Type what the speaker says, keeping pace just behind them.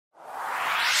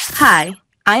Hi,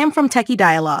 I am from Techie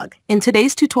Dialogue. In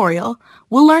today's tutorial,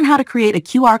 we'll learn how to create a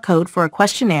QR code for a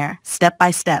questionnaire step by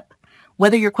step.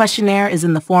 Whether your questionnaire is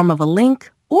in the form of a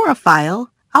link or a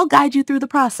file, I'll guide you through the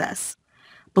process.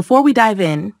 Before we dive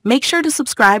in, make sure to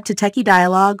subscribe to Techie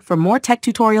Dialogue for more tech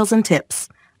tutorials and tips.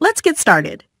 Let's get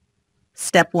started.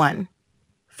 Step 1.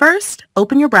 First,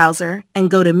 open your browser and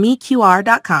go to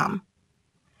meqr.com.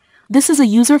 This is a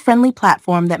user-friendly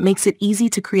platform that makes it easy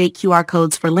to create QR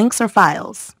codes for links or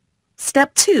files.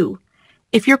 Step 2.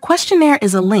 If your questionnaire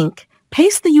is a link,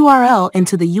 paste the URL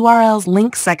into the URL's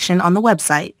link section on the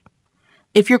website.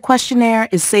 If your questionnaire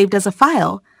is saved as a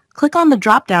file, click on the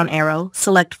drop-down arrow,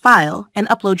 select File, and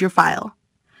upload your file.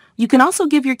 You can also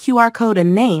give your QR code a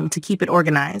name to keep it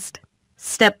organized.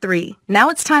 Step 3. Now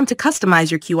it's time to customize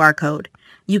your QR code.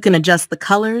 You can adjust the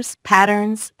colors,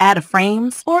 patterns, add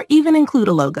frames, or even include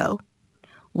a logo.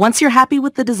 Once you're happy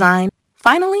with the design,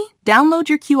 finally, download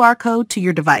your QR code to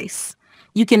your device.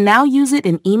 You can now use it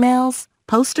in emails,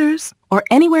 posters, or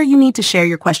anywhere you need to share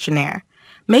your questionnaire.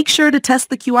 Make sure to test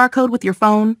the QR code with your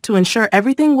phone to ensure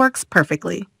everything works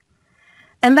perfectly.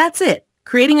 And that's it.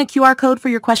 Creating a QR code for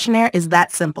your questionnaire is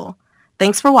that simple.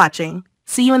 Thanks for watching.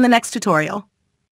 See you in the next tutorial.